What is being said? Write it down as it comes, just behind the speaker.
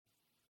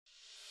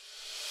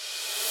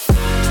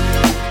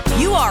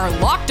are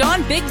Locked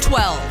On Big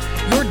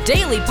 12, your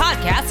daily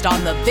podcast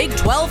on the Big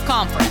 12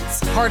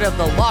 Conference, part of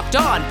the Locked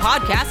On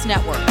Podcast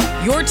Network,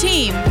 your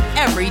team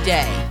every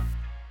day.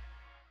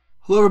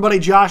 Hello everybody,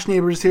 Josh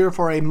Neighbors here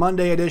for a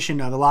Monday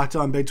edition of the Locked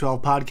On Big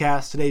 12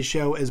 podcast. Today's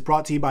show is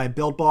brought to you by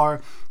Built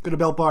Bar. Go to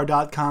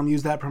BuiltBar.com,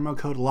 use that promo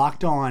code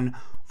LOCKEDON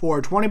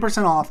for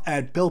 20% off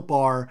at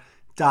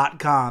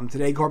BuiltBar.com.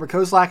 Today, Corbett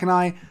Koslak and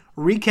I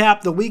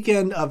recap the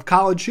weekend of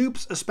college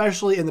hoops,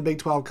 especially in the Big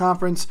 12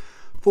 Conference.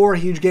 4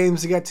 huge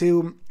games to get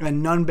to,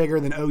 and none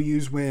bigger than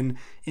OU's win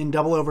in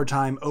double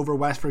overtime over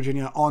West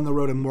Virginia on the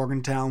road in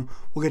Morgantown.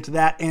 We'll get to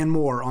that and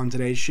more on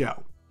today's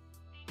show.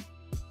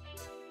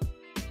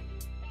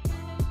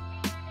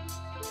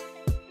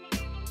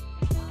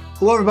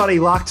 Hello everybody,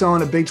 Locked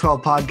On, a Big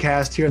 12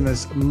 podcast here on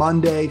this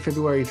Monday,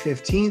 February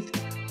 15th,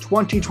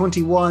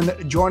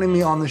 2021. Joining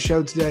me on the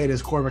show today, it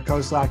is Corbett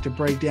Koslak to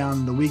break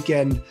down the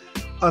weekend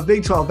of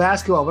Big 12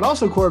 basketball. But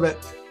also, Corbett,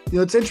 you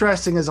know, what's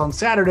interesting is on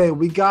Saturday,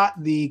 we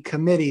got the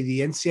committee,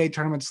 the NCAA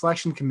Tournament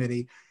Selection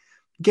Committee,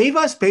 gave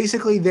us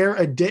basically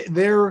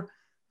their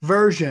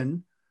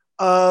version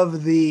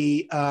of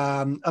the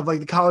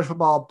the college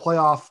football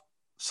playoff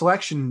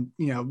selection,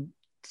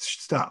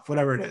 stuff,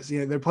 whatever it is,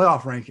 their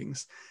playoff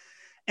rankings.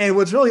 And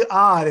what's really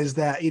odd is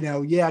that,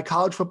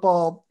 college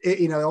football,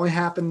 it only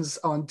happens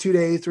on 2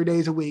 days, 3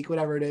 days a week,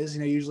 whatever it is,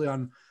 usually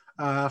on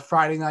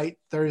Friday night,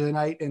 Thursday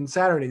night, and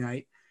Saturday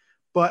night.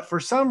 But for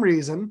some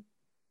reason,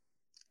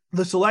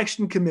 the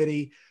selection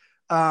committee,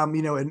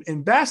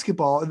 in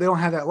basketball, they don't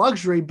have that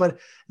luxury, but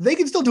they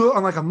can still do it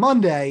on like a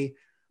Monday,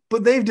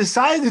 but they've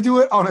decided to do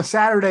it on a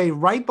Saturday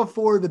right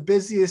before the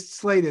busiest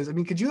slate is. I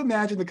mean, could you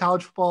imagine the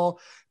college football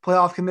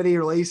playoff committee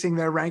releasing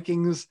their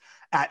rankings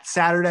at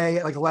Saturday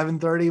at like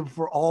 11:30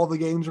 before all the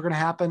games are going to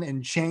happen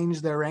and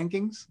change their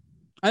rankings?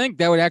 I think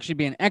that would actually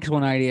be an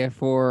excellent idea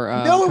for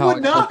no, it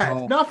would not.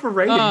 Football. Not for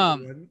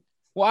ratings.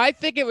 Well, I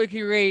think it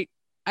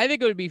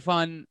would be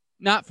fun,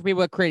 not for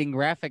people creating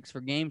graphics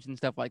for games and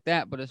stuff like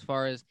that, but as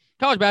far as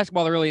college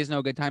basketball, there really is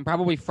no good time.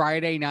 Probably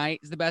Friday night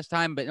is the best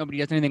time, but nobody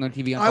does anything on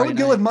TV on Friday I would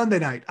go with Monday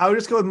night. I would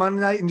just go with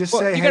Monday night and just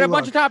say, you got a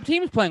bunch of top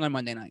teams playing on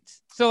Monday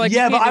nights. So but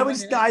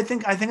I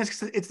think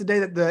it's the day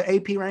that the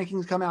AP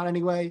rankings come out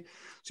anyway.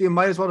 So you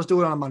might as well just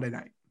do it on a Monday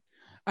night.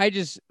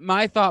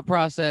 My thought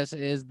process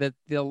is that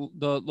the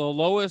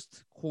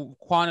lowest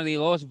quantity,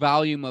 lowest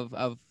volume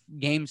of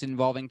games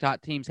involving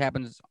top teams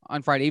happens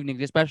on Friday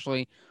evenings,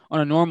 especially on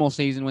a normal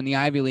season when the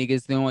Ivy League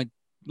is the only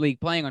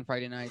league playing on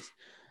Friday nights.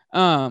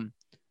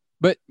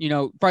 But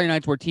Friday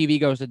nights where TV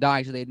goes to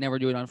die, so they'd never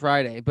do it on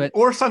Friday.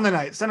 Or Sunday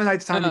night. Sunday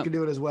night's time you can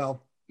do it as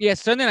well. Yeah,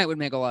 Sunday night would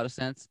make a lot of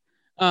sense.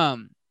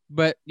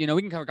 But we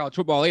can cover college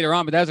football later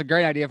on. But that was a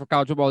great idea for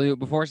college football to do it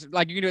before.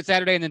 Like you can do it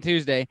Saturday and then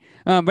Tuesday.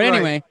 But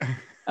anyway,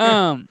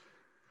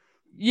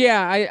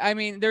 yeah, I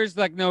mean, there's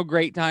like no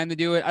great time to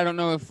do it. I don't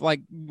know if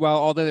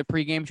all the other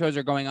pregame shows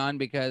are going on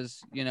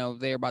because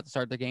they're about to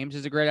start the games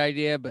is a great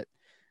idea. But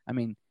I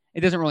mean,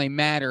 it doesn't really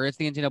matter. It's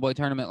the NCAA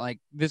tournament. Like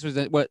this is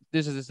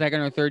the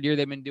second or third year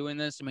they've been doing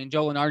this. I mean,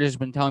 Joe Lenard has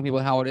been telling people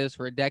how it is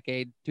for a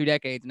decade, 2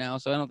 decades now.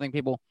 So I don't think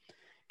people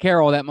care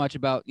all that much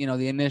about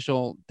the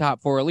initial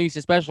top 4 release,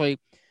 especially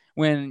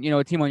when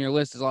a team on your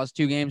list has lost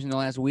 2 games in the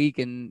last week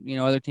and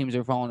other teams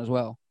are falling as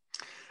well.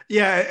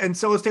 Yeah, and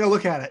so let's take a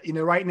look at it.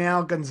 Right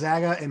now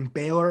Gonzaga and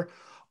Baylor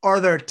are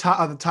the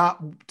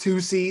top 2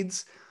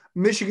 seeds.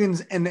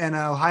 Michigan's and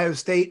Ohio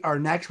State are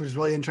next, which is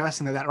really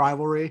interesting that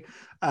rivalry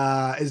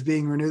is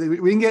being renewed.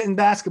 We can get in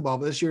basketball,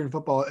 but this year in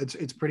football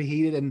it's pretty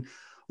heated. And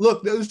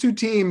look, those 2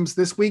 teams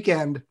this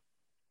weekend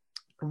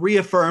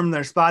reaffirmed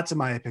their spots in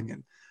my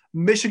opinion.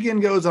 Michigan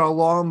goes on a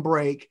long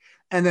break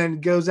and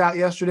then goes out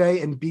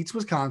yesterday and beats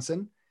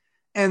Wisconsin.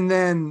 And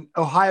then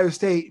Ohio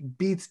State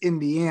beats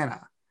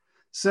Indiana.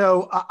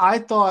 So I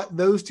thought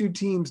those 2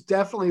 teams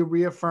definitely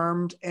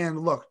reaffirmed.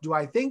 And look, do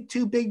I think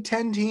 2 Big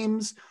Ten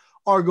teams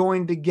are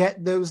going to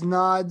get those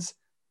nods?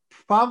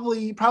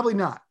 Probably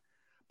not.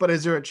 But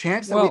is there a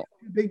chance that we have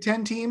 2 Big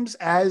Ten teams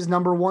as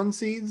number 1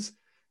 seeds?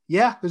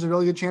 Yeah, there's a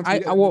really good chance.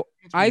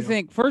 I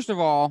think, first of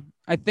all,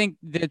 I think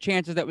the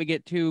chances that we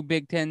get 2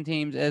 Big Ten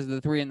teams as the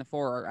 3 and the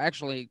 4 are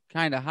actually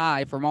kind of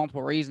high for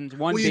multiple reasons.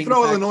 One, you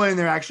throw Illinois in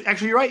there.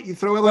 Actually, you're right. You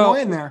throw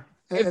Illinois in there.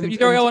 You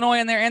throw Illinois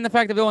in there, and the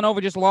fact that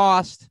Villanova just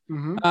lost,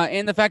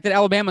 and the fact that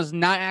Alabama's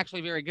not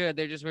actually very good.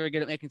 They're just very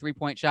good at making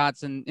 3-point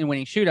shots and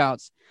winning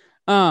shootouts.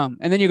 And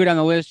then you go down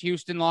the list.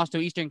 Houston lost to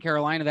Eastern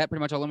Carolina. That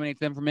pretty much eliminates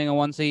them from being a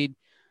 1 seed.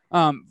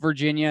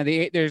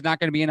 Virginia, there's not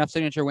going to be enough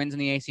signature wins in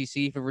the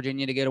ACC for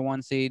Virginia to get a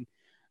 1 seed.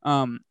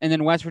 And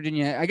then West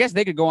Virginia, I guess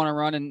they could go on a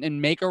run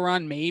and make a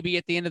run maybe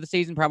at the end of the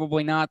season.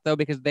 Probably not, though,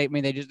 because they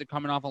just are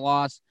coming off a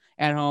loss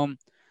at home.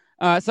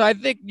 So I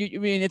think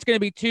it's going to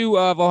be 2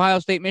 of Ohio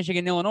State,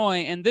 Michigan, Illinois.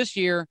 And this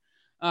year,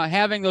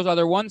 having those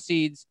other 1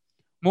 seeds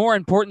more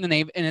important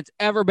than it's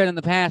ever been in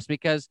the past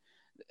because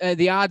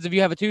the odds if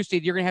you have a 2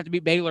 seed, you're going to have to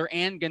beat Baylor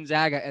and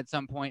Gonzaga at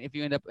some point if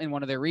you end up in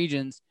one of their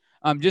regions.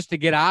 Just to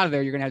get out of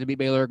there, you're going to have to beat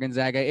Baylor or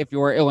Gonzaga if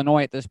you're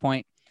Illinois at this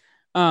point.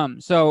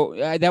 So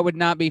that would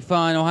not be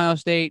fun. Ohio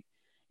State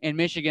and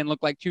Michigan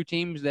look like 2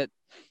 teams that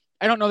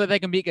I don't know that they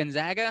can beat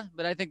Gonzaga,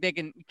 but I think they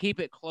can keep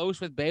it close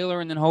with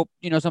Baylor and then hope,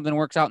 something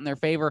works out in their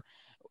favor.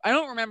 I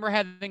don't remember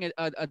having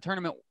a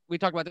tournament. We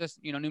talked about this,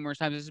 numerous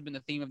times. This has been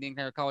the theme of the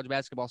entire college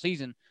basketball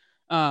season,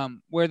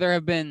 where there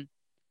have been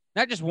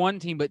not just one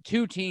team, but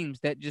two teams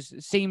that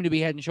just seem to be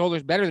head and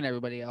shoulders better than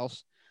everybody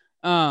else.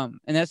 And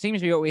that seems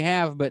to be what we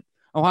have. But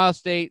Ohio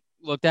State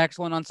looked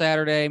excellent on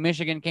Saturday.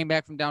 Michigan came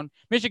back from down.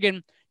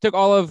 Michigan took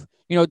all of,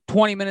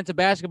 20 minutes of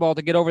basketball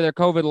to get over their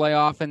COVID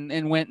layoff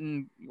and went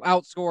and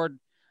outscored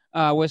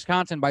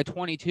Wisconsin by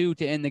 22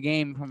 to end the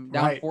game from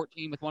down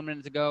 14 with 1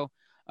 minute to go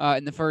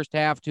in the first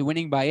half to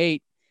winning by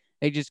 8.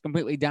 They just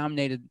completely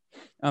dominated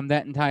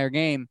that entire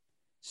game.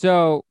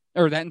 So,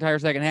 or that entire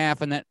second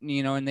half, and that,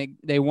 and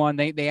they won.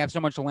 They have so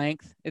much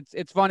length.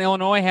 It's fun.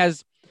 Illinois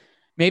has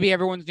maybe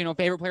everyone's,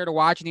 favorite player to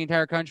watch in the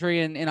entire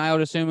country, and Ayo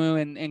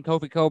Dosunmu and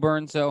Kofi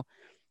Cockburn. So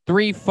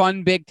 3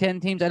 fun Big Ten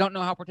teams. I don't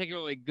know how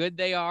particularly good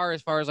they are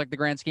as far as like the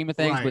grand scheme of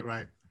things, but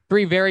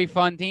 3 very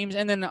fun teams.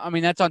 And then,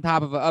 that's on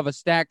top of a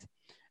stacked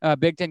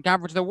Big Ten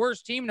conference. The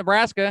worst team,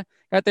 Nebraska,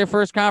 got their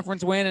first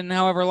conference win in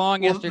however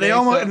long yesterday.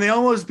 They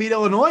almost beat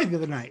Illinois the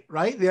other night,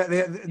 right?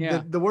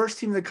 The worst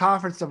team in the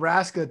conference,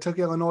 Nebraska, took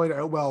Illinois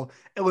to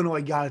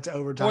Illinois got it to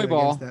overtime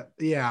against them.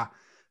 Yeah,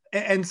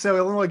 and so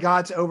Illinois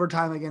got to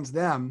overtime against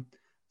them.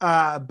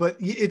 But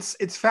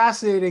it's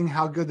fascinating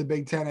how good the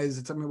Big Ten is.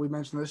 It's something we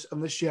mentioned this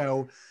on the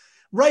show,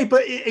 right?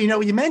 But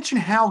you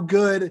mentioned how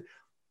good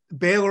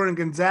Baylor and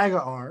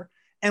Gonzaga are.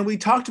 And we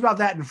talked about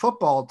that in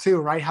football too,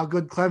 right? How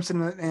good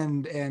Clemson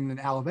and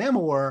Alabama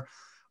were.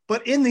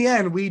 But in the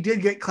end, we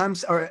did get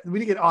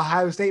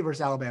Ohio State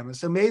versus Alabama.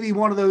 So maybe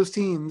one of those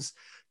teams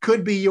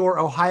could be your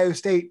Ohio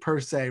State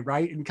per se,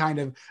 right? And kind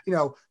of,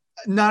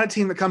 not a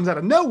team that comes out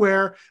of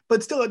nowhere,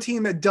 but still a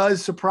team that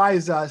does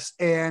surprise us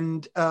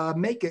and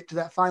make it to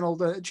that final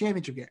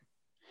championship game.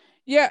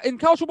 Yeah, and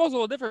college football is a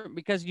little different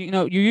because,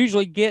 you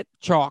usually get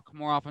chalk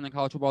more often in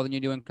college football than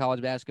you do in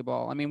college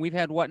basketball. I mean, we've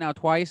had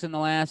twice in the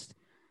last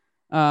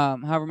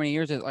however many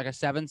years, like a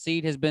 7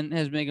 seed has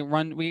made a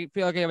run. We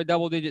feel like we have a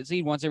double-digit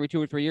seed once every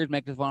 2 or 3 years,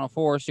 make the Final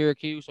Four.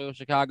 Syracuse,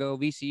 Chicago,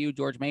 VCU,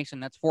 George Mason.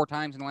 That's 4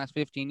 times in the last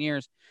 15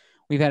 years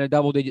we've had a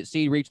double-digit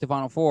seed reach the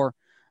Final Four.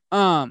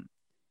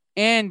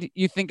 And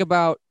you think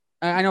about,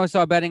 I know I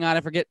saw a betting on,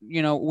 I forget,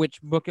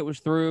 which book it was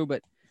through,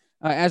 but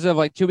as of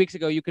like 2 weeks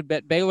ago, you could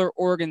bet Baylor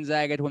or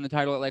Gonzaga to win the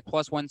title at like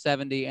plus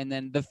 170, and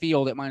then the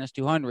field at minus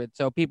 200.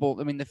 So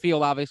the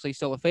field obviously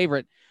still a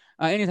favorite.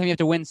 Anytime you have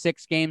to win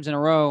 6 games in a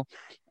row,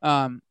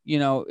 you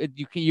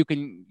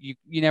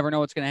never know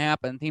what's going to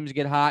happen. Teams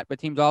get hot, but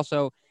teams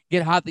also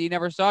get hot that you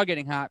never saw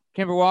getting hot.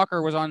 Kemba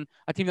Walker was on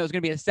a team that was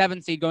going to be a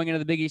 7 seed going into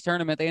the Big East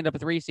tournament. They end up a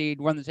 3 seed,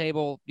 run the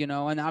table,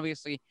 and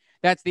obviously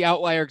that's the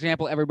outlier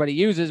example everybody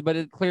uses, but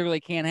it clearly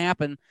can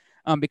happen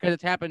because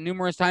it's happened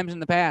numerous times in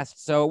the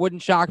past. So it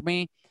wouldn't shock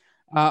me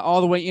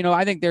all the way.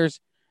 I think there's,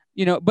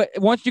 but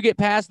once you get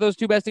past those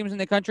 2 best teams in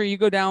the country, you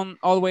go down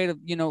all the way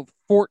to,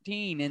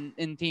 14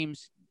 in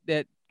teams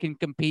that can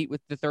compete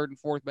with the 3rd and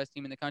 4th best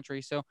team in the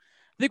country. So I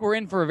think we're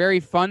in for a very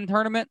fun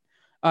tournament,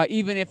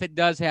 even if it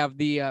does have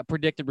the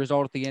predicted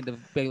result at the end of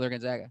Baylor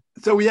Gonzaga.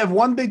 So we have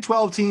one Big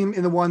 12 team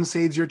in the 1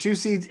 seeds. Your 2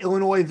 seeds,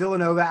 Illinois,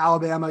 Villanova,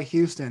 Alabama,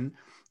 Houston.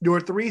 Your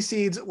 3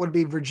 seeds would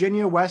be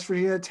Virginia, West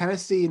Virginia,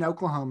 Tennessee, and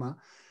Oklahoma.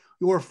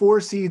 Your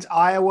 4 seeds,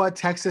 Iowa,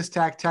 Texas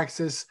Tech,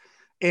 Texas,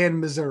 and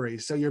Missouri.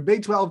 So your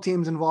Big 12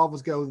 teams involved,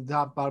 let's go to the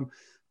top, bottom.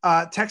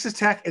 Texas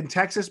Tech and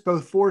Texas,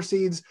 both 4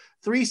 seeds,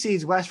 3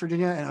 seeds, West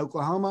Virginia and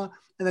Oklahoma.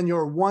 And then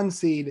your 1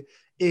 seed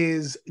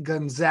is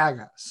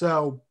Gonzaga.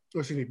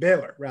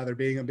 Baylor, rather,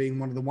 being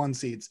one of the 1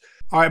 seeds.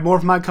 All right, more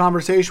from my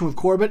conversation with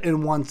Corbett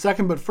in 1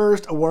 second. But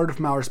first, a word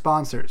from our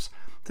sponsors.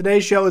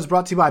 Today's show is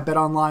brought to you by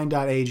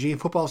betonline.ag.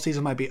 Football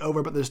season might be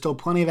over, but there's still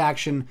plenty of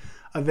action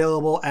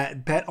available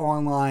at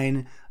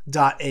betonline.ag.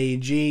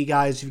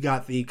 Guys, you've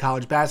got the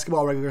college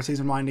basketball regular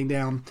season winding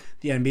down.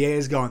 The NBA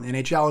is going. The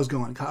NHL is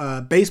going.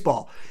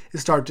 Baseball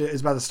is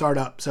about to start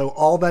up. So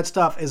all that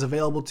stuff is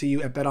available to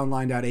you at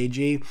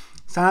betonline.ag.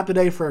 Sign up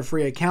today for a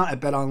free account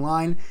at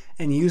BetOnline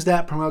and use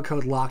that promo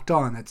code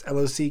LOCKEDON. That's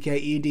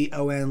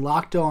LOCKEDON,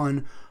 Locked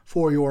On,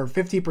 for your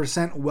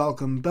 50%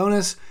 welcome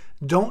bonus.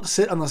 Don't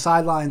sit on the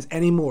sidelines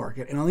anymore.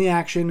 Get in on the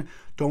action.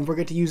 Don't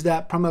forget to use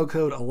that promo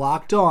code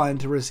Locked On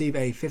to receive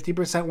a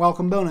 50%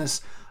 welcome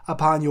bonus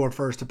upon your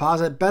first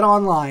deposit.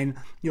 BetOnline,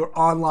 your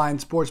online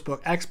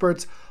sportsbook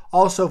experts.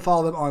 Also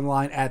follow them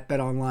online at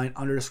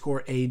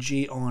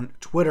betonline_AG on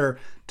Twitter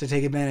to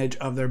take advantage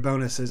of their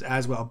bonuses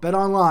as well.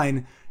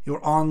 BetOnline, your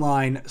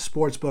online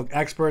sportsbook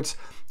experts.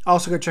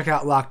 Also go check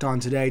out Locked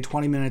On Today,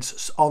 20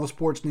 minutes, all the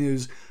sports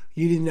news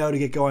you need to know to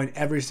get going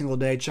every single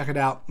day. Check it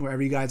out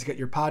wherever you guys get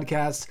your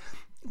podcasts.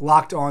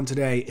 Locked On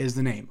Today is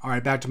the name. All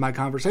right, back to my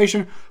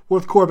conversation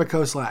with Corbett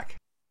Koslak.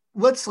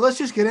 Let's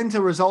just get into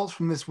results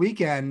from this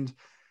weekend,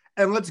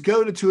 and let's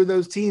go to 2 of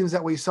those teams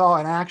that we saw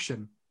in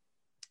action.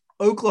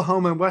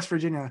 Oklahoma and West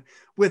Virginia,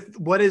 with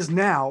what is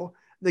now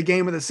the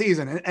game of the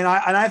season. And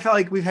I felt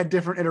like we've had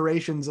different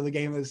iterations of the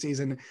game of the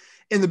season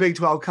in the Big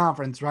 12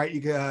 conference, right?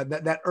 You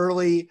that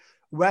early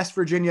West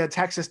Virginia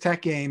Texas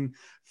Tech game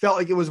felt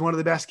like it was one of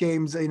the best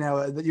games,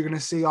 that you're going to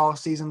see all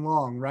season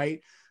long,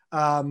 right?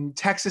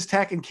 Texas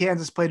Tech and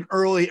Kansas played an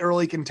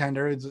early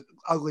contender. It's an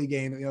ugly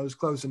game. It was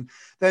close. And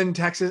then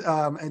Texas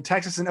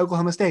and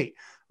Oklahoma State,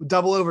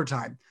 double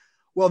overtime.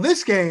 Well,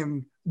 this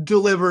game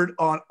delivered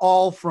on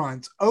all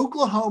fronts.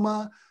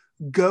 Oklahoma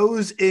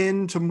goes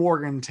into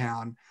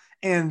Morgantown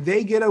and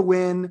they get a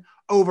win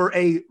over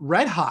a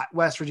red hot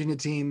West Virginia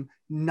team,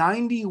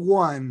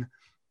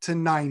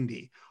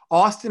 91-90.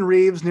 Austin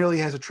Reeves nearly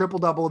has a triple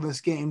double in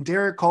this game.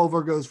 Derek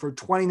Culver goes for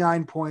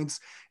 29 points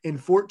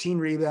and 14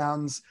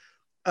 rebounds.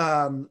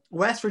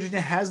 West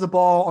Virginia has the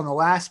ball on the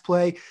last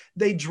play.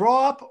 They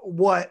drop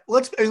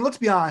let's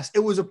be honest. It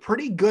was a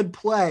pretty good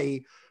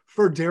play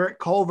for Derek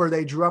Culver.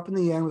 They drew up in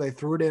the end where they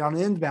threw it in on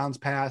an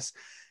inbounds pass,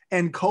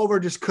 and Culver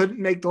just couldn't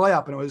make the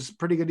layup. And it was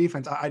pretty good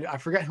defense. I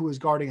forget who was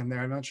guarding him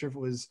there. I'm not sure if it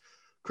was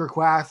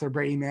Kirkwath or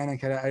Brady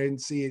Manick. I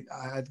didn't see it.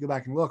 I had to go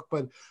back and look,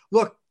 but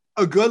look,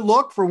 a good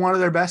look for one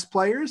of their best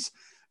players,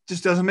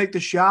 just doesn't make the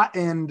shot,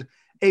 and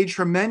a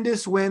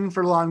tremendous win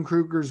for Lon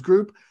Kruger's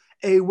group.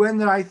 A win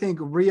that I think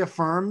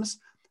reaffirms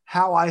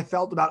how I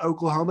felt about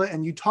Oklahoma.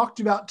 And you talked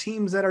about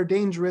teams that are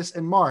dangerous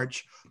in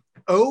March.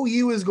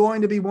 OU is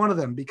going to be one of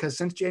them, because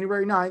since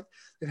January 9th,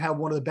 they've had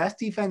one of the best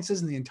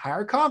defenses in the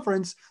entire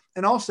conference.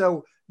 And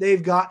also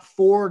they've got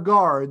 4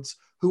 guards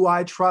who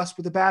I trust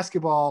with the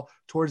basketball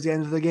towards the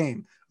end of the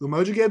game.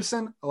 Umoja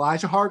Gibson,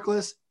 Elijah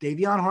Harkless,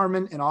 Davion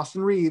Harmon, and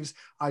Austin Reeves.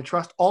 I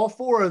trust all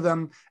 4 of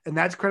them. And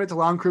that's credit to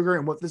Lon Kruger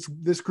and what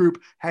this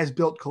group has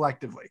built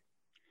collectively.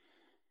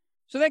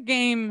 So that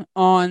game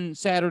on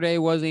Saturday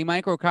was a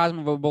microcosm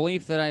of a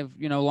belief that I've,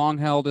 long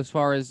held as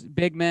far as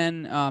big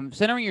men,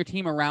 centering your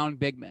team around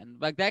big men.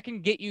 Like, that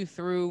can get you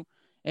through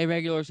a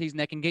regular season.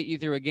 That can get you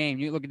through a game.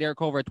 You look at Derek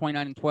Culver at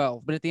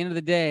 29-12, but at the end of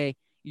the day,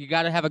 you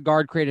got to have a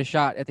guard create a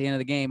shot at the end of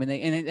the game.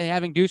 And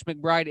having Deuce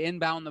McBride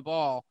inbound the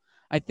ball,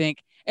 I think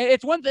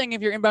it's one thing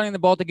if you're inbounding the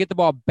ball to get the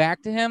ball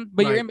back to him,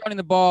 but You're inbounding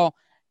the ball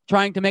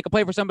trying to make a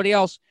play for somebody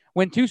else.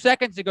 When 2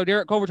 seconds ago,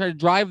 Derek Culver tried to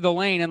drive the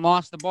lane and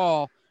lost the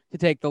ball to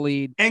take the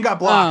lead and got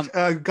blocked.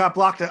 Got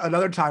blocked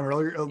another time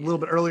earlier, a little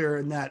bit earlier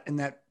in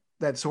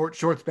that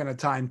short span of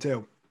time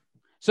too.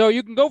 So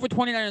you can go for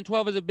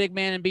 29-12 as a big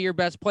man and be your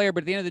best player,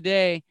 but at the end of the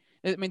day,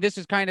 I mean, this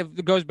is kind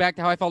of goes back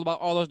to how I felt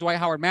about all those Dwight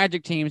Howard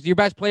Magic teams. Your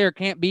best player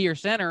can't be your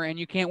center, and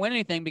you can't win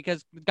anything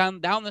because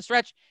down the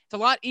stretch, it's a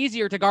lot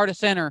easier to guard a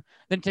center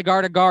than to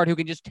guard a guard who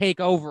can just take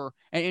over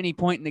at any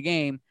point in the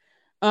game.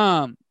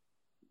 I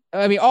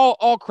mean,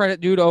 all credit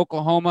due to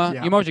Oklahoma.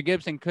 Yeah. Umoja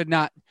Gibson could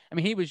not. I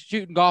mean, he was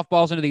shooting golf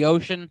balls into the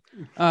ocean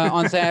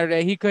on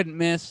Saturday. He couldn't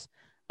miss.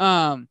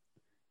 I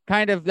mean,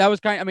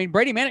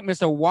 Brady Manick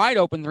missed a wide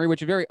open 3,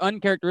 which is very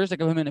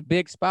uncharacteristic of him in a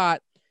big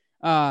spot.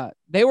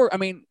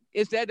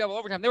 It's that double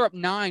overtime. They were up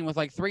 9 with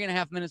like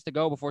 3.5 minutes to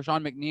go before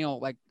Sean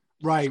McNeil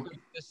scraped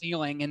the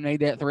ceiling and made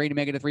that 3 to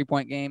make it a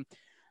 3-point game.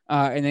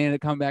 And they ended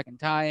up coming back and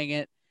tying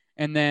it.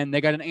 And then they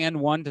got an and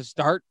 1 to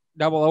start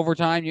double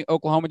overtime.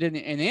 Oklahoma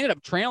didn't, and they ended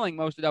up trailing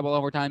most of double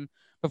overtime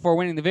before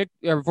getting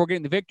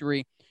the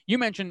victory. You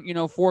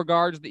mentioned, 4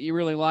 guards that you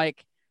really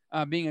like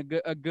being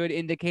a good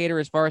indicator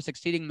as far as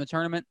succeeding in the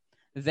tournament.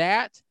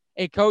 That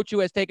a coach who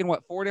has taken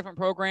 4 different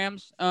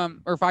programs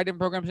or 5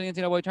 different programs in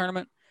the NCAA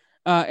tournament,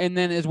 and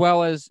then as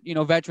well as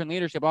veteran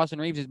leadership. Austin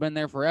Reeves has been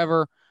there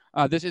forever.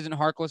 This isn't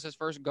Harkless's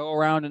first go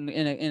around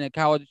in a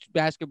college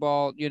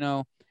basketball.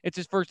 It's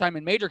his first time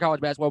in major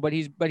college basketball, but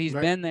he's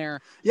right. Been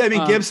there. Yeah, I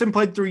mean, Gibson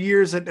played 3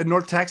 years at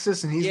North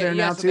Texas, and he's there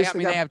now too.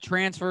 They have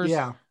transfers.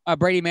 Yeah.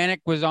 Brady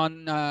Manick was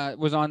on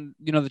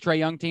the Trae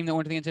Young team that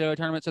went to the NCAA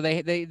tournament, so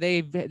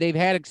they've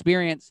had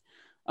experience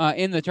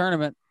in the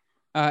tournament,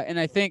 and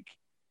I think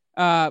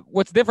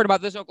what's different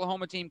about this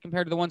Oklahoma team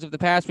compared to the ones of the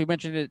past, we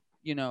mentioned it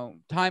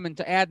time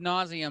and ad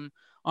nauseum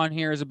on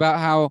here, is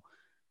about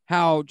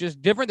how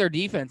just different their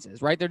defense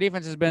is. Right, their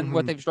defense has been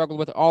what they've struggled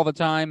with all the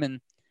time, and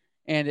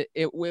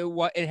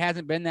it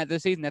hasn't been that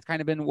this season. That's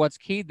kind of been what's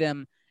keyed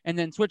them. And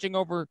then switching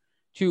over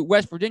to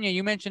West Virginia,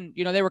 you mentioned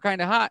they were kind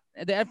of hot.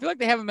 I feel like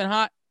they haven't been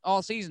hot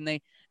all season.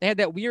 They had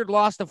that weird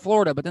loss to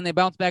Florida, but then they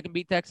bounced back and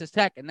beat Texas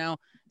Tech, and now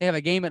they have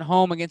a game at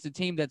home against a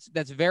team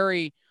that's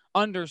very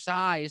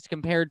undersized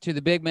compared to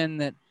the big men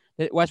that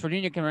West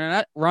Virginia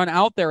can run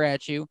out there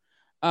at you.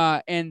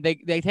 And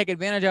they take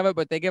advantage of it,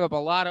 but they give up a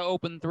lot of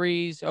open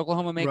threes.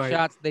 Oklahoma makes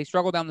shots. They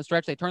struggle down the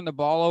stretch. They turn the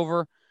ball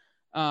over.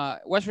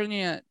 West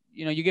Virginia,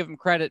 you give them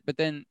credit, but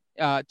then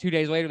 2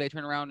 days later they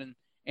turn around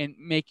and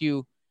make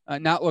you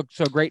not look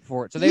so great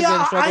for it. So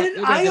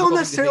I don't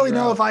necessarily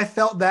know if I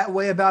felt that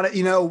way about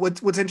it.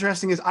 What's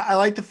interesting is I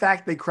like the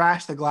fact they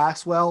crashed the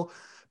glass well,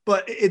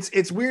 but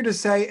it's weird to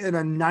say in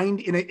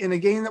a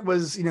game that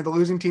was, the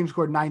losing team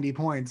scored 90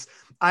 points.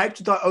 I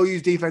actually thought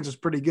OU's defense was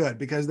pretty good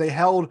because they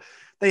held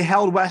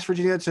West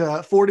Virginia to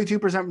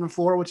 42% from the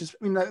floor, which is,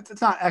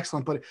 it's not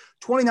excellent, but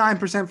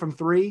 29% from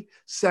 3,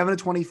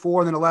 7-24,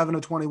 and then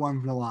 11-21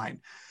 from the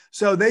line.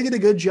 So they did a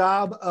good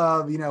job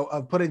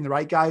of putting the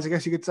right guys, I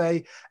guess you could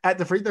say, at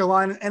the free throw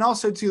line. And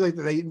also too, like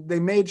they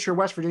made sure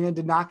West Virginia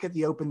did not get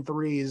the open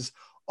threes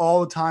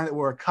all the time that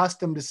we're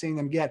accustomed to seeing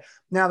them get.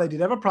 Now, they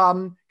did have a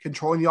problem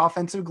controlling the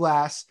offensive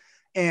glass,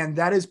 and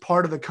that is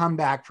part of the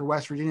comeback for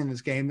West Virginia in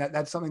this game.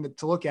 That's something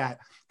to look at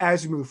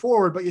as we move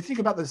forward. But you think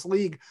about this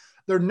league,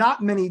 there are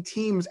not many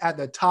teams at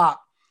the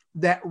top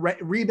that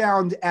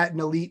rebound at an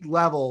elite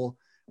level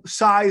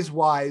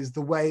size-wise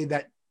the way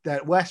that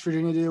West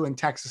Virginia do and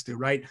Texas do,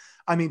 right?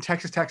 I mean,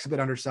 Texas Tech's a bit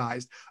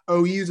undersized.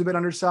 OU's a bit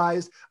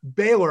undersized.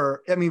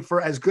 Baylor, I mean,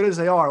 for as good as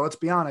they are, let's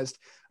be honest,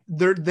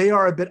 they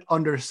are a bit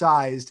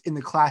undersized in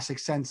the classic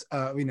sense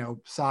of,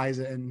 size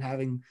and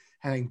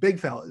having big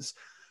fellas.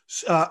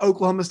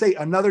 Oklahoma State,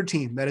 another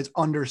team that is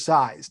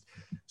undersized.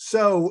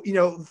 So,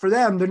 for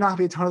them, there not going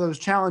to be a ton of those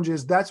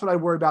challenges. That's what I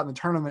worry about in the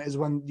tournament is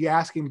when you're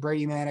asking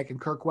Brady Manek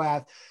and Kirk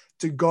Wath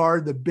to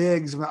guard the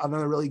bigs of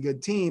another really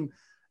good team.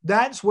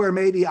 That's where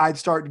maybe I'd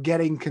start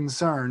getting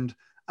concerned.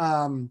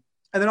 And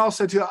then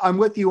also, too, I'm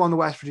with you on the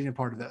West Virginia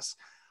part of this.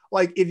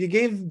 Like, if you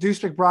gave Deuce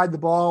McBride the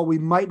ball, we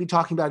might be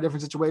talking about a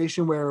different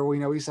situation where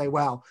we say,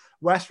 wow,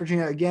 West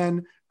Virginia,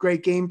 again,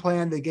 great game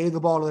plan. They gave the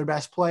ball to their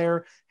best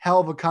player,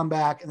 hell of a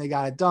comeback, and they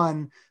got it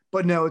done.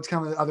 But no, it's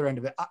kind of the other end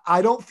of it.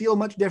 I don't feel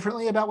much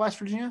differently about West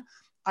Virginia.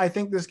 I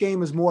think this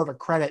game is more of a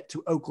credit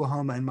to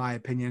Oklahoma, in my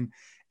opinion.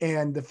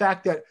 And the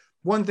fact that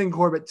one thing,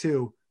 Corbett,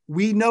 too,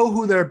 we know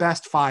who their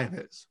best five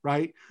is,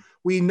 right?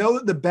 We know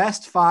that the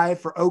best five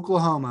for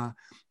Oklahoma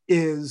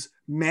is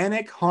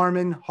Manek,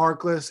 Harmon,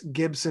 Harkless,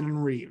 Gibson,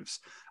 and Reeves.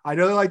 I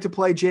know they like to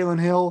play Jalen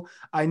Hill.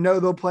 I know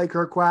they'll play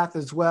Kirk Wath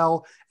as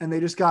well. And they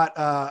just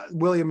got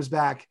Williams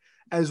back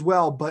as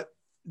well. But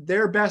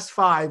their best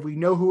five, we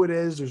know who it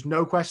is. There's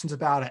no questions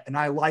about it. And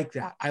I like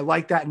that. I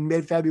like that in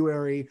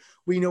mid-February.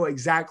 We know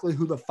exactly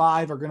who the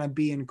five are going to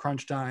be in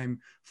crunch time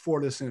for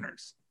the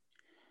Sooners.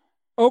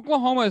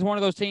 Oklahoma is one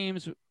of those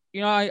teams,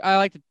 I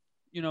like to,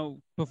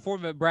 before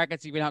the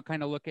brackets even out,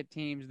 kind of look at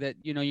teams that,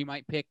 you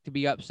might pick to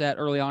be upset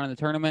early on in the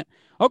tournament.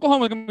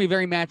 Oklahoma is going to be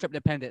very matchup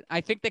dependent. I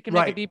think they can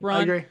make a deep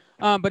run. I agree.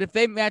 But if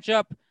they match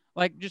up,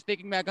 like just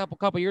thinking back up a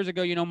couple years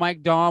ago,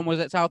 Mike Daum was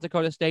at South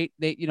Dakota State.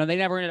 They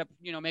never ended up,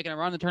 making a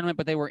run in the tournament,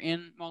 but they were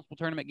in multiple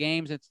tournament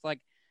games. It's like,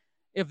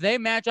 if they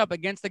match up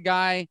against a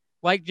guy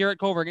like Jarrett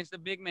Culver, against a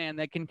big man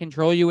that can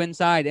control you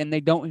inside, and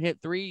they don't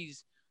hit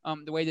threes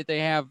the way that they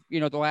have,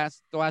 the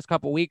last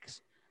couple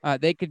weeks,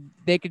 they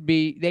could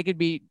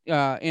be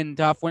in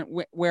tough.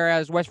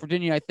 Whereas West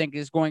Virginia, I think,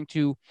 is going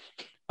to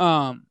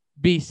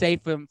be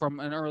safe from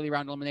an early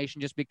round elimination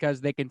just because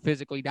they can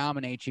physically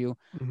dominate you,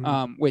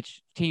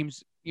 which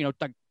teams,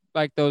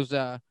 like those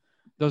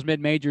mid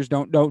majors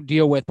don't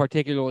deal with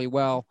particularly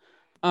well.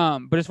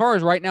 But as far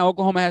as right now,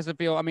 Oklahoma has to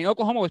feel. I mean,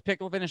 Oklahoma was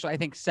picked to finish, I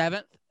think,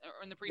 7th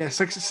in the previous.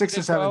 Yeah, sixth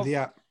or 7th.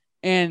 Yeah,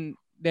 and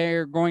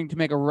they're going to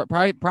make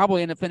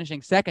probably end up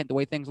finishing 2nd the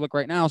way things look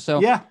right now.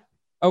 So yeah,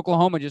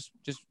 Oklahoma just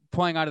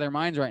playing out of their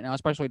minds right now,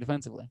 especially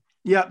defensively.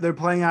 Yeah, they're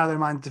playing out of their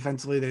minds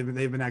defensively.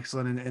 They've been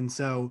excellent, and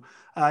so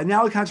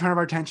now we kind of turn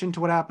our attention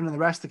to what happened in the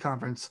rest of the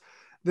conference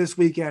this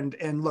weekend.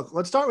 And look,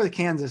 let's start with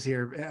Kansas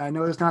here. I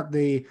know it's not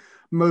the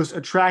most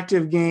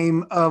attractive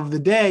game of the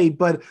day,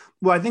 but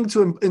what I think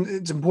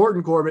it's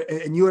important, Corbett,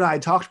 and you and I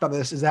talked about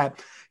this, is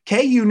that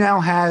KU now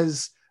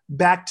has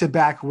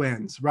back-to-back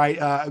wins, right?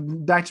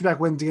 Back-to-back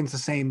wins against the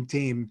same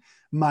team,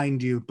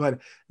 mind you, but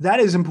that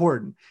is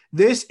important.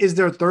 This is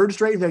their 3rd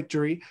straight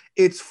victory.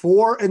 It's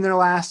 4 in their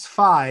last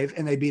 5,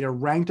 and they beat a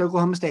ranked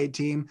Oklahoma State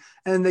team,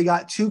 and they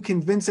got 2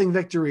 convincing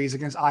victories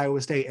against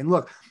Iowa State. And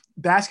look,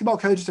 basketball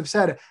coaches have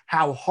said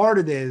how hard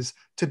it is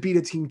to beat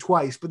a team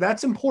twice, but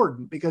that's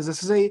important because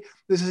this is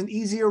an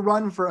easier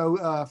run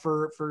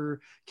for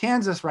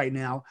Kansas right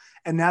now.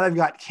 And now they've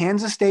got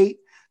Kansas State.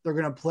 They're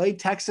going to play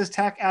Texas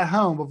Tech at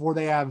home before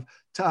they have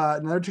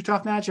another 2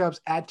 tough matchups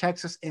at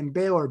Texas and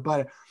Baylor.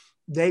 But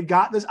they've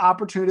got this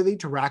opportunity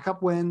to rack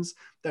up wins.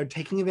 They're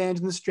taking advantage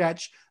in the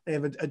stretch. They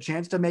have a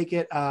chance to make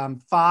it 5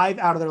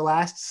 out of their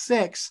last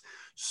 6.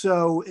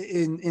 So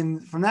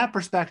from that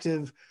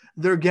perspective,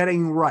 they're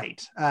getting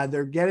right.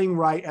 They're getting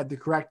right at the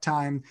correct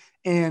time.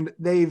 And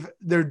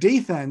their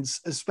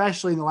defense,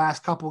 especially in the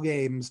last couple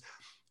games,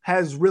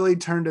 has really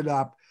turned it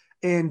up.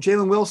 And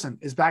Jalen Wilson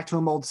is back to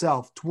his old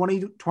self.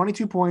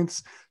 22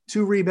 points,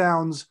 2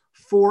 rebounds,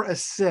 4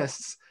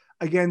 assists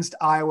against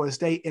Iowa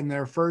State in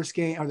their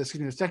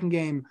second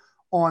game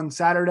on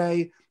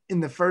Saturday.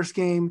 In the first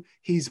game,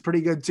 he's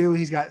pretty good too.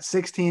 He's got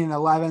 16 and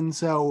 11.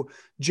 So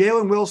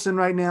Jalen Wilson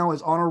right now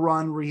is on a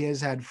run where he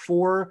has had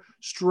 4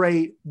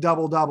 straight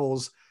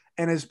double-doubles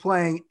and is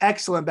playing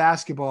excellent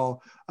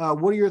basketball.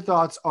 What are your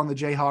thoughts on the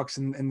Jayhawks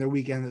and their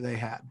weekend that they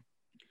had?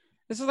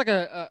 This is like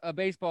a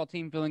baseball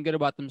team feeling good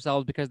about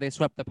themselves because they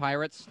swept the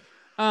Pirates.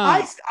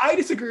 I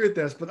disagree with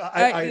this, but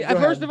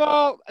first of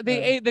all,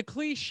 the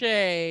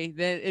cliche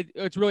that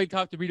it's really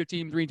tough to beat a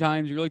team 3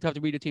 times, really tough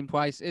to beat a team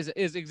twice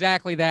is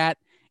exactly that.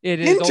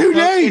 It is in 2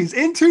 days.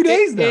 In 2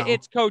 days, though.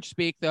 It's coach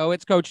speak, though.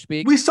 It's coach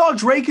speak. We saw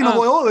Drake and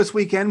Loyola this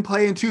weekend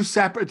play in 2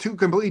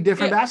 completely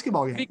different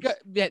basketball games.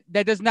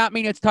 That does not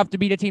mean it's tough to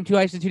beat a team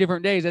twice in 2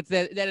 different days.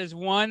 That is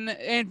one,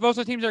 and both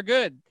those teams are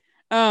good.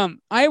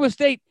 Iowa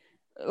State.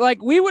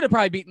 like we would have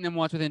probably beaten them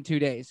once within 2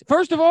 days.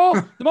 First of all,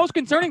 the most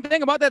concerning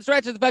thing about that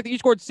stretch is the fact that you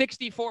scored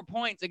 64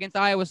 points against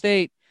Iowa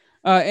State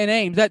in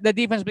Ames. That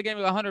defense began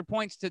with 100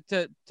 points to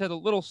the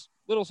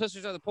little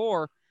sisters of the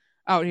poor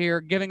out here,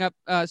 giving up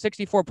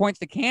 64 points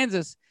to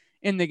Kansas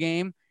in the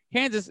game.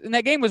 Kansas, and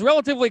that game was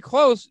relatively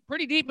close,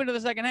 pretty deep into the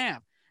second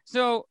half.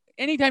 So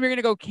anytime you're going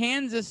to go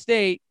Kansas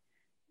State,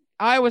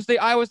 Iowa State,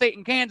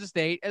 and Kansas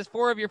State as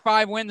 4 of your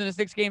 5 wins in a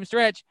 6-game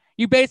stretch,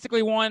 you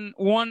basically won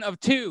 1 of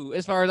 2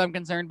 as far as I'm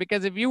concerned,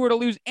 because if you were to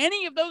lose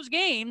any of those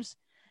games,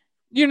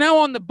 you're now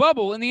on the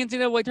bubble in the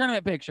NCAA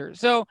tournament picture.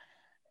 So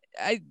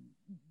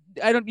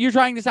you're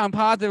trying to sound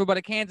positive about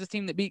a Kansas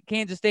team that beat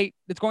Kansas State,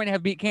 that's going to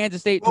have beat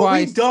Kansas State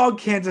twice. We dog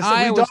Kansas.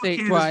 Iowa State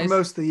Kansas twice for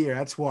most of the year.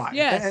 That's why.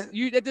 Yes,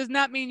 that does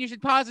not mean you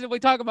should positively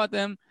talk about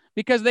them,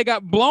 because they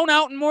got blown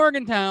out in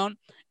Morgantown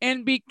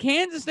and beat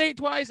Kansas State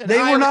twice. And they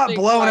were not State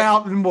blown twice.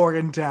 out in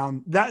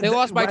Morgantown. They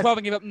lost by 12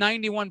 and gave up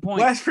 91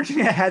 points. West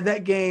Virginia had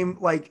that game,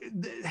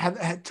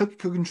 took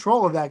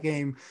control of that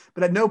game,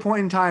 but at no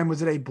point in time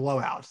was it a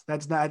blowout.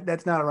 That's not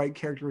a right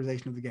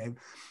characterization of the game.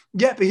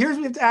 Yeah, but here's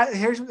what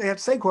they have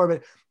to say,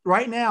 Corbett.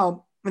 Right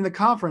now in the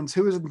conference,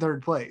 who is in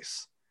third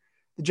place?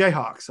 The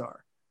Jayhawks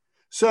are.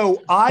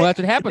 So that's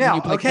what happens when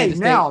you play Kansas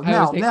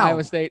State,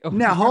 Iowa State.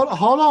 Now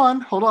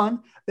hold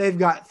on. They've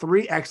got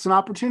 3 excellent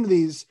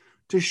opportunities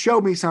to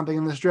show me something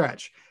in the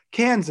stretch.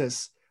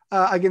 Kansas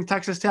against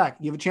Texas Tech.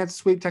 You have a chance to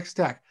sweep Texas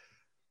Tech.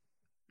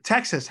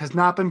 Texas has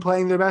not been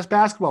playing their best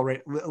basketball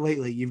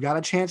lately. You've got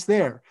a chance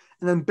there.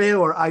 And then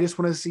Baylor, I just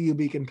want to see you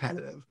be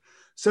competitive.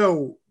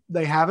 So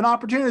they have an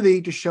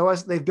opportunity to show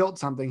us they've built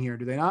something here,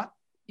 do they not?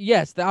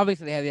 Yes,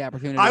 obviously they have the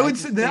opportunity.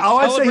 All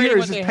I'd say here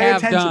is just pay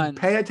attention.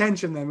 Pay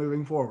attention then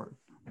moving forward.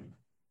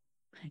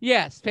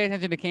 Yes, pay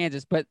attention to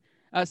Kansas, but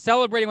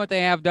celebrating what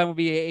they have done would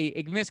be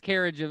a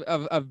miscarriage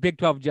of Big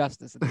 12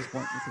 justice at this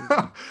point in the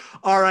season.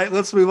 All right,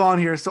 let's move on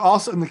here. So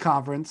also in the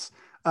conference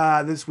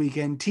this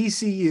weekend,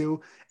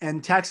 TCU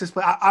and Texas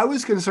play. I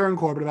was concerned,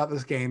 Corbett, about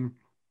this game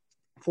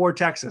for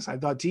Texas. I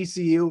thought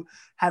TCU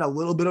had a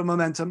little bit of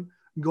momentum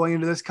going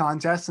into this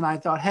contest, and I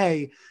thought,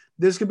 hey,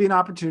 this could be an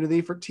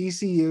opportunity for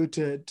TCU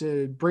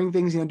to bring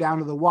things down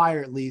to the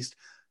wire at least.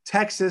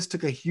 Texas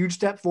took a huge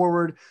step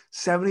forward,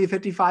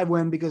 70-55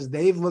 win, because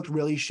they've looked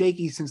really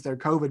shaky since their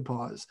COVID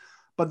pause.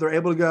 But they're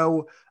able to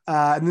go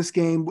in this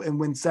game and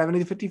win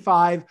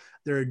 70-55.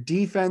 Their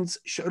defense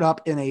showed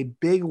up in a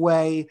big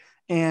way,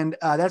 and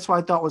that's what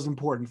I thought was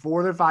important. 4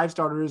 of their 5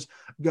 starters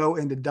go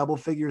into double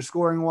figure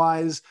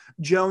scoring-wise.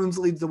 Jones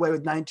leads the way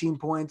with 19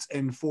 points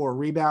and 4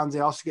 rebounds. They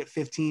also get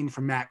 15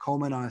 from Matt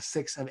Coleman on a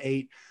 6 of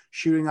 8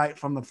 shooting night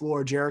from the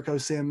floor. Jericho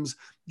Sims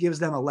gives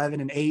them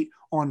 11 and 8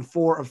 on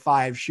 4 of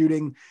 5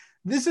 shooting.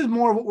 This is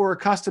more of what we're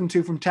accustomed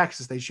to from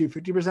Texas. They shoot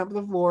 50% from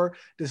the floor,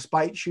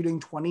 despite shooting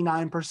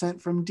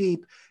 29% from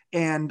deep.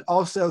 And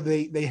also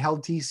they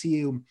held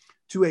TCU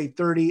to a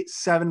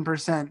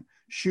 37%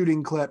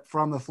 shooting clip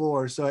from the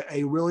floor. So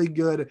a really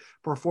good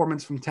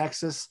performance from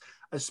Texas,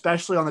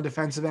 especially on the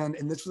defensive end.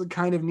 And this was the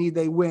kind of need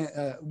they win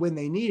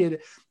they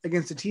needed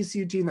against a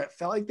TCU team that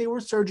felt like they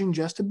were surging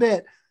just a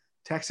bit.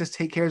 Texas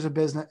takes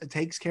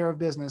care of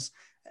business,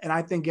 and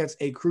I think gets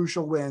a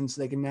crucial win so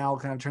they can now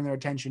kind of turn their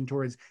attention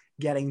towards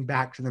getting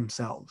back to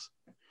themselves.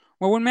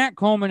 Well, when Matt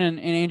Coleman and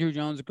Andrew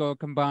Jones go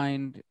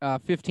combined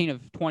 15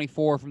 of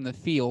 24 from the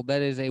field,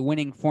 that is a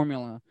winning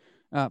formula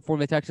for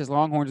the Texas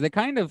Longhorns. I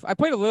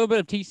played a little bit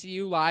of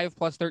TCU live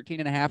plus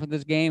 13.5 in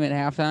this game at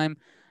halftime.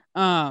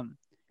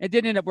 It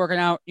didn't end up working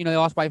out. They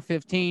lost by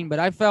 15, but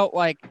I felt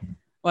like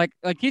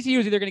TCU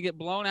was either going to get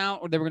blown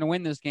out or they were going to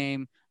win this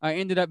game.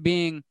 Ended up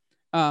being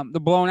the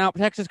blown out.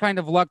 Texas kind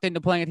of lucked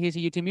into playing a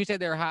TCU team. You said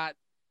they're hot.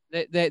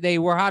 They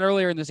were hot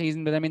earlier in the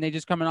season, but I mean, they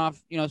just coming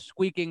off,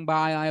 squeaking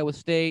by Iowa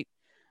State.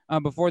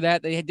 Before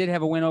that, they did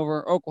have a win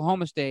over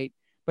Oklahoma State,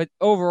 but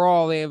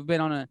overall they have been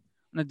on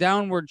a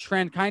downward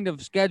trend, kind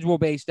of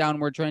schedule-based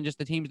downward trend, just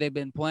the teams they've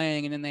been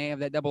playing. And then they have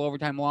that double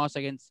overtime loss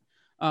against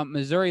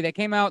Missouri. They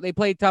came out, they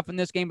played tough in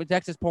this game, but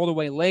Texas pulled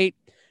away late.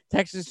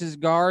 Texas's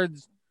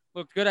guards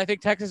looked good. I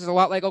think Texas is a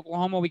lot like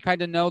Oklahoma. We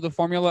kind of know the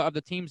formula of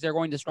the teams they're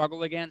going to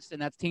struggle against, and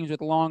that's teams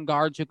with long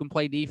guards who can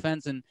play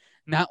defense and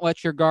not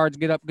let your guards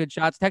get up good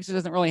shots. Texas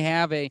doesn't really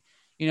have a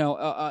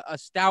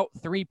stout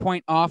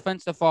 3-point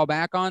offense to fall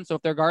back on. So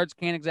if their guards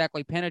can't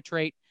exactly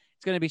penetrate,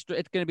 it's going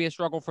to be a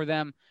struggle for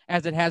them,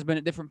 as it has been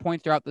at different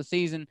points throughout the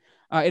season.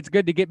 It's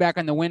good to get back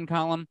on the win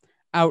column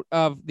out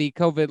of the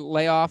COVID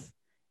layoff.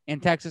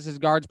 And Texas's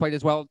guards played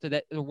as well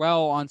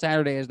on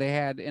Saturday as they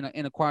had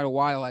in quite a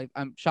while.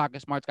 I'm shocked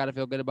that Smart's got to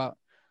feel good about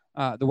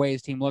the way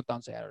his team looked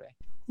on Saturday.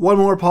 One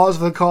more pause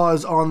for the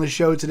cause on the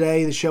show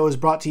today. The show is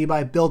brought to you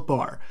by Built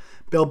Bar.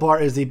 Built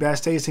Bar is the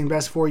best tasting,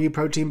 best for you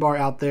protein bar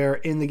out there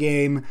in the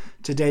game.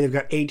 Today they've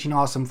got 18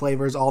 awesome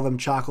flavors, all of them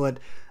chocolate.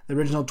 The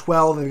original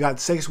 12, they've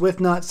got 6 with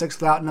nut, 6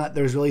 without nut.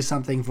 There's really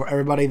something for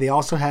everybody. They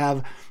also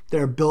have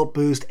their Built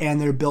Boost and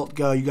their Built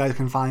Go. You guys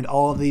can find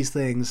all of these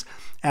things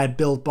at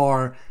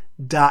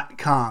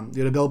BuiltBar.com.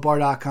 Go to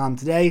BuiltBar.com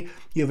today.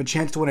 You have a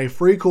chance to win a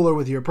free cooler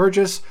with your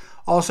purchase.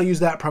 Also use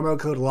that promo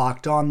code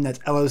Locked On. That's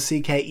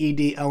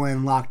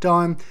LOCKEDON Locked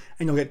On,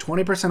 and you'll get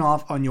 20%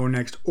 off on your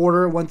next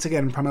order. Once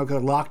again, promo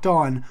code Locked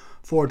On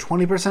for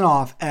 20%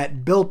 off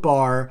at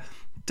BuiltBar.com.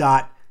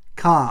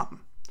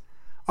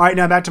 All right,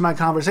 now back to my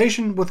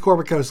conversation with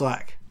Corbett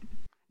Koslak.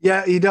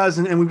 Yeah, he does,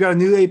 and we've got a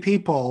new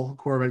AP poll,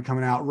 Corbett,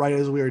 coming out right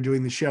as we are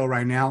doing the show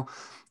right now.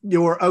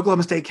 Your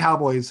Oklahoma State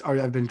Cowboys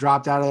have been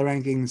dropped out of the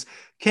rankings.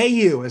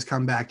 KU has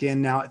come back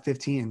in now at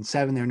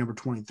 15-7. They're number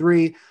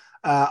 23.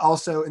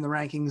 Also in the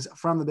rankings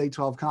from the Big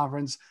 12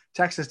 Conference,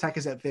 Texas Tech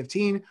is at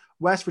 15.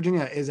 West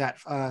Virginia is at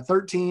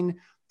 13.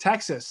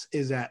 Texas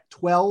is at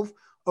 12.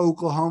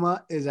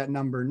 Oklahoma is at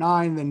number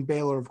 9. Then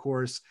Baylor, of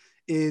course,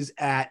 is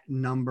at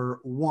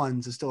number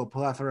 1. So still a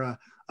plethora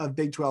of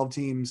Big 12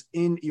 teams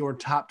in your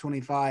top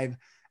 25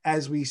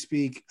 as we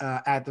speak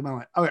at the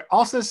moment. Okay,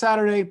 also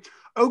Saturday,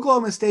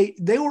 Oklahoma State,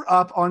 they were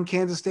up on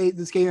Kansas State.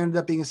 This game ended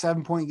up being a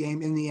 7-point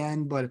game in the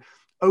end, but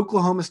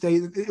Oklahoma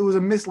State, it was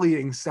a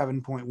misleading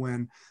 7-point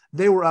win.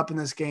 They were up in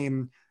this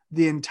game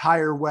the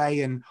entire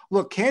way. And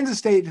look, Kansas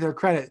State, to their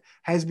credit,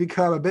 has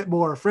become a bit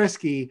more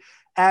frisky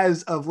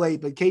as of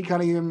late. But Cade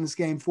Cunningham in this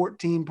game,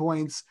 15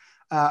 points,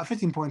 5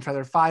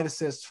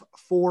 assists,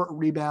 4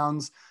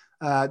 rebounds.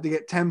 They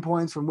get 10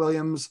 points from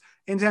Williams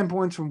and 10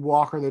 points from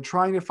Walker. They're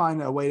trying to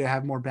find a way to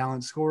have more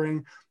balanced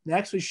scoring. They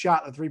actually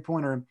shot a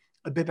three-pointer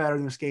a bit better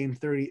in this game,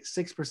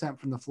 36%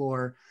 from the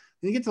floor.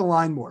 Then you get to the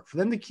line more. For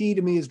them, the key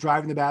to me is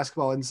driving the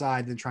basketball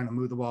inside and trying to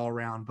move the ball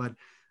around. But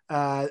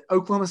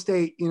Oklahoma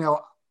State,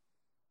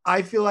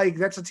 I feel like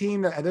that's a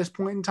team that at this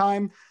point in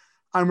time,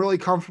 I'm really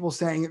comfortable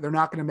saying that they're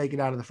not going to make it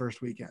out of the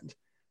first weekend.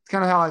 It's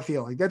kind of how I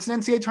feel. Like that's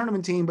an NCAA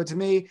tournament team, but to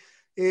me,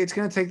 it's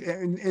going to take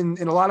in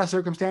a lot of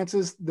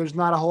circumstances. There's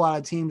not a whole lot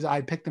of teams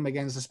I'd pick them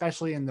against,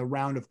 especially in the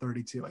round of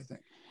 32, I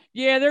think.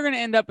 Yeah, they're going to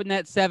end up in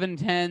that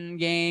 7-10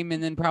 game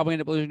and then probably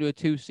end up losing to a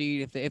 2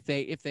 seed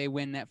if they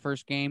win that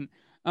first game.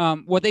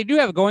 What they do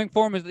have going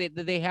for them is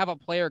that they have a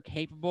player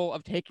capable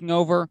of taking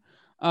over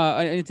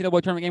an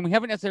NCAA tournament game. We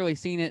haven't necessarily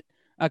seen it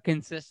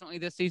consistently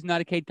this season.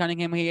 Not a Cade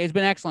Cunningham. He has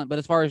been excellent, but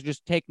as far as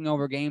just taking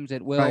over games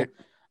at will, right.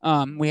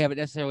 We haven't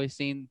necessarily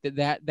seen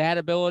that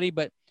ability.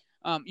 But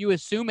you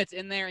assume it's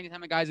in there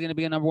anytime a guy's going to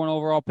be a number 1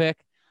 overall pick,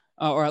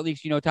 or at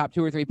least top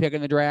 2 or 3 pick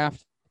in the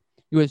draft.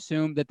 You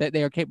assume that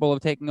they are capable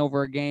of taking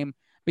over a game.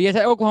 But yes,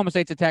 Oklahoma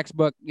State's a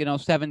textbook,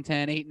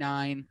 7-10,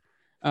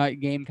 8-9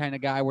 game kind of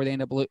guy where they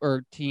end up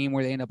or team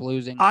where they end up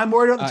losing. I'm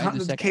worried about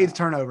the Cade's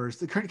turnovers.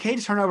 The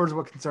Cade's turnovers is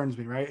what concerns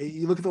me, right?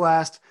 You look at the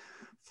last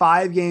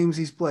 5 games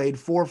he's played,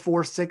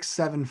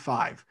 4-4, 6-7,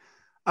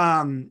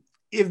 5.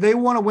 If they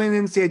want to win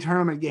an NCAA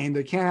tournament game,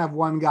 they can't have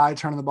one guy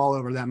turning the ball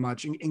over that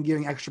much and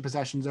giving extra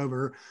possessions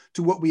over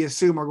to what we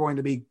assume are going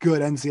to be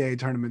good NCAA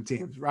tournament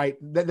teams, right?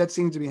 That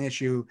seems to be an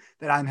issue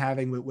that I'm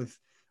having with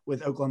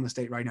Oklahoma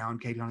State right now and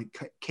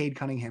Cade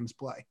Cunningham's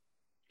play.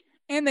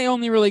 And they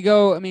only really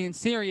go,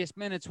 serious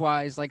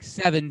minutes-wise, like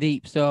 7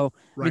 deep. So,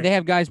 right. They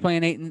have guys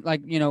playing 8,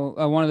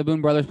 one of the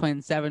Boone brothers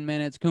playing 7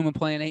 minutes, Kuma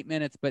playing 8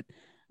 minutes, but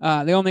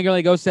they only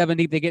really go 7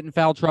 deep. They get in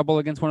foul trouble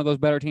against one of those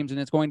better teams,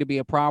 and it's going to be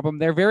a problem.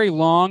 They're very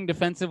long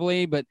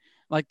defensively, but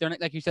they're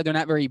not, like you said, they're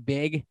not very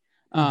big.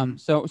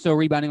 So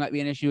rebounding might be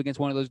an issue against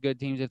one of those good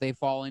teams if they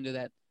fall into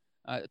that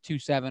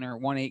 2-7 or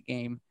 1-8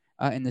 game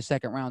in the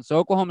second round. So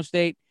Oklahoma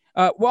State,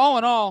 all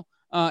in all,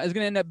 is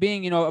going to end up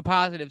being a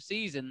positive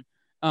season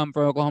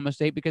for Oklahoma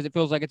State because it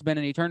feels like it's been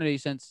an eternity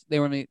since they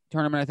were in the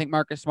tournament. I think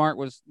Marcus Smart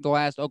was the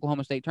last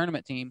Oklahoma State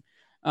tournament team.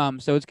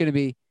 So it's going to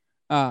be.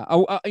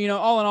 All in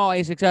all,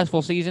 a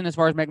successful season as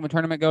far as making the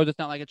tournament goes. It's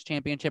not like it's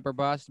championship or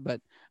bust, but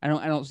I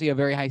don't see a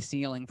very high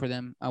ceiling for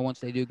them once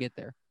they do get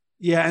there.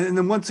 Yeah, and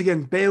then once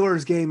again,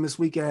 Baylor's game this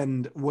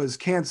weekend was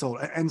canceled,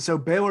 and so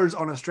Baylor's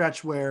on a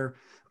stretch where,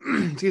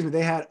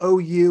 they had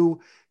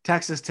OU,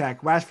 Texas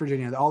Tech, West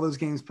Virginia, all those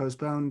games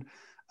postponed,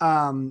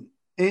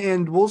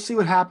 and we'll see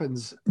what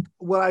happens.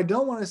 What I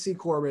don't want to see,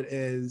 Corbett,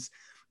 is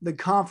the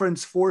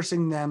conference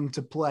forcing them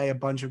to play a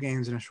bunch of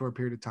games in a short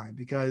period of time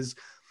because,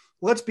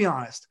 let's be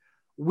honest.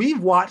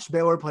 We've watched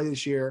Baylor play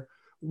this year.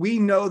 We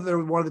know they're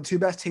one of the 2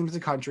 best teams in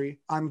the country.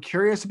 I'm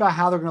curious about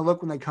how they're going to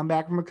look when they come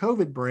back from a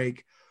COVID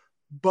break.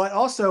 But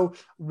also,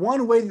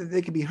 one way that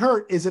they could be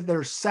hurt is if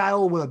they're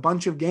saddled with a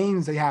bunch of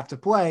games they have to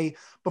play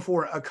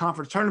before a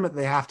conference tournament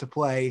they have to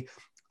play.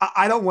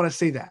 I don't want to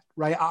see that,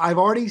 right? I've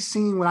already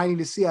seen what I need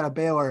to see out of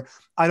Baylor.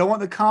 I don't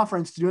want the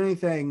conference to do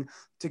anything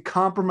to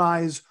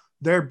compromise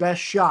their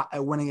best shot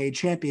at winning a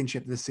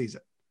championship this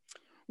season.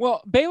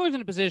 Well, Baylor's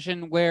in a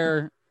position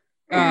where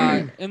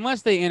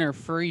unless they enter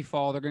free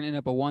fall, they're going to end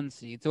up a 1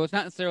 seed. So it's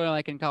not necessarily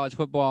like in college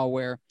football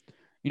where,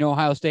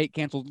 Ohio State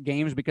canceled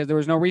games because there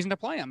was no reason to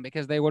play them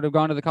because they would have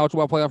gone to the college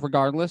football playoff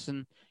regardless.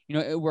 And,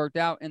 it worked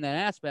out in that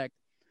aspect.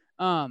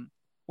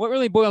 What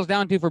really boils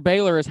down to for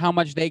Baylor is how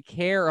much they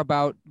care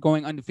about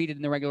going undefeated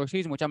in the regular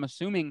season, which I'm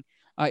assuming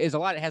is a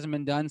lot. It hasn't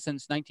been done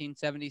since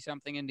 1970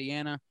 something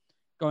Indiana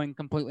going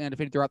completely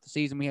undefeated throughout the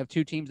season. We have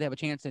 2 teams that have a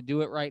chance to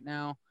do it right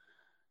now.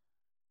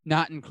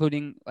 Not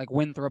including like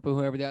Winthrop or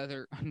whoever the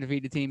other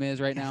undefeated team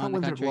is right now in the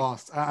country.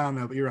 Lost. I don't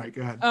know, but you're right.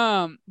 Go ahead.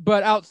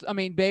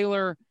 But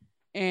Baylor,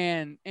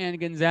 and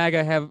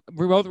Gonzaga have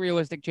both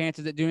realistic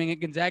chances at doing it.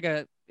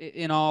 Gonzaga,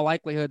 in all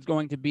likelihood, is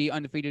going to be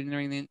undefeated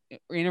entering the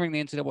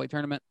NCAA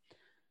tournament.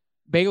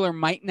 Baylor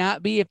might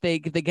not be if they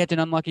get an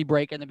unlucky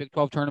break in the Big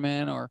 12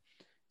 tournament or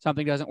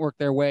something doesn't work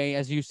their way,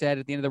 as you said,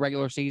 at the end of the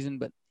regular season.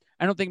 But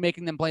I don't think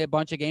making them play a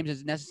bunch of games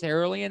is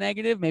necessarily a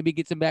negative. Maybe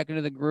gets them back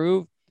into the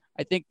groove.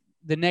 I think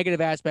the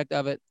negative aspect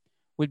of it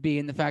would be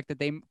in the fact that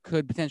they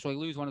could potentially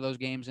lose one of those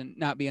games and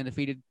not be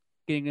undefeated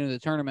getting into the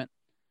tournament.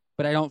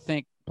 But I don't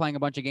think playing a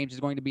bunch of games is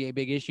going to be a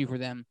big issue for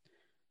them.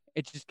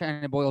 It just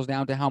kind of boils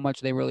down to how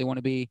much they really want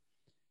to be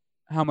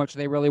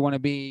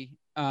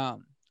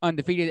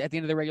undefeated at the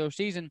end of the regular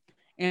season.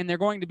 And they're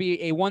going to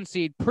be a 1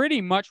 seed pretty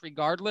much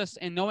regardless.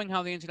 And knowing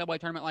how the NCAA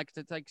tournament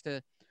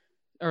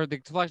or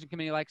the selection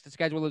committee likes to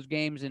schedule those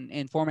games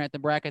and format the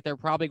bracket, they're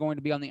probably going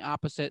to be on the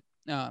opposite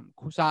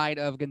side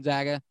of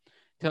Gonzaga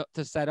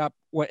to set up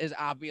what is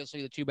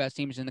obviously the two best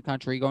teams in the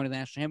country going to the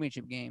national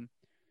championship game.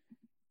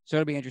 So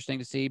it'll be interesting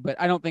to see, but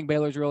I don't think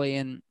Baylor's really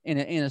in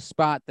a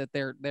spot that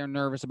they're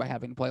nervous about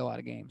having to play a lot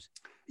of games.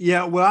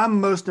 Yeah, what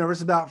I'm most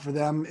nervous about for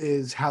them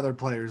is how their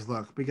players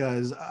look,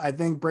 because I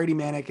think Brady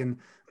Manek and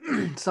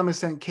to some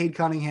extent Cade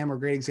Cunningham are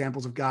great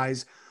examples of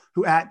guys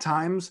who at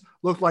times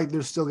look like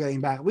they're still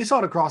getting back. We saw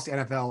it across the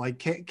NFL.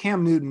 Like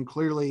Cam Newton,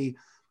 clearly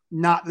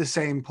not the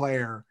same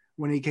player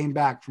when he came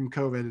back from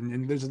COVID.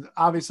 And there's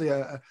obviously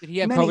Did he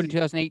have COVID in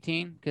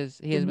 2018? Because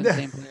he hasn't been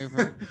the same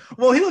player.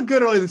 Well, he looked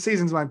good early in the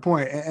season is my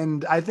point.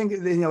 And I think,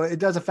 it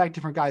does affect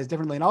different guys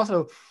differently. And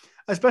also,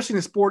 especially in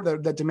a sport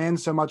that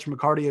demands so much from a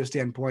cardio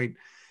standpoint,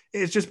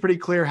 it's just pretty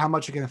clear how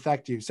much it can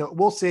affect you. So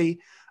we'll see.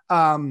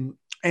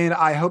 And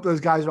I hope those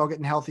guys are all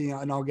getting healthy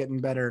and all getting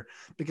better,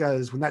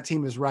 because when that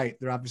team is right,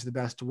 they're obviously the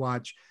best to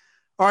watch.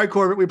 All right,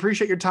 Corbett, we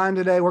appreciate your time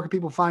today. Where can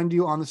people find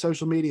you on the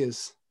social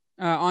medias?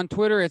 On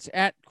Twitter, it's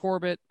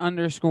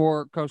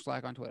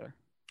 @Corbett_Koslak on Twitter.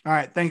 All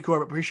right. Thank you,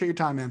 Corbett. Appreciate your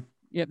time, man.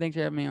 Yeah, thanks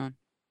for having me on.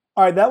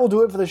 All right, that will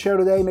do it for the show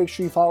today. Make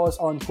sure you follow us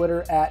on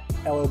Twitter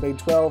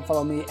 @LOBig12.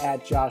 Follow me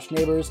 @Josh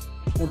Neighbors.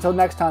 Until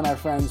next time, my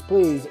friends,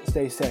 please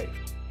stay safe.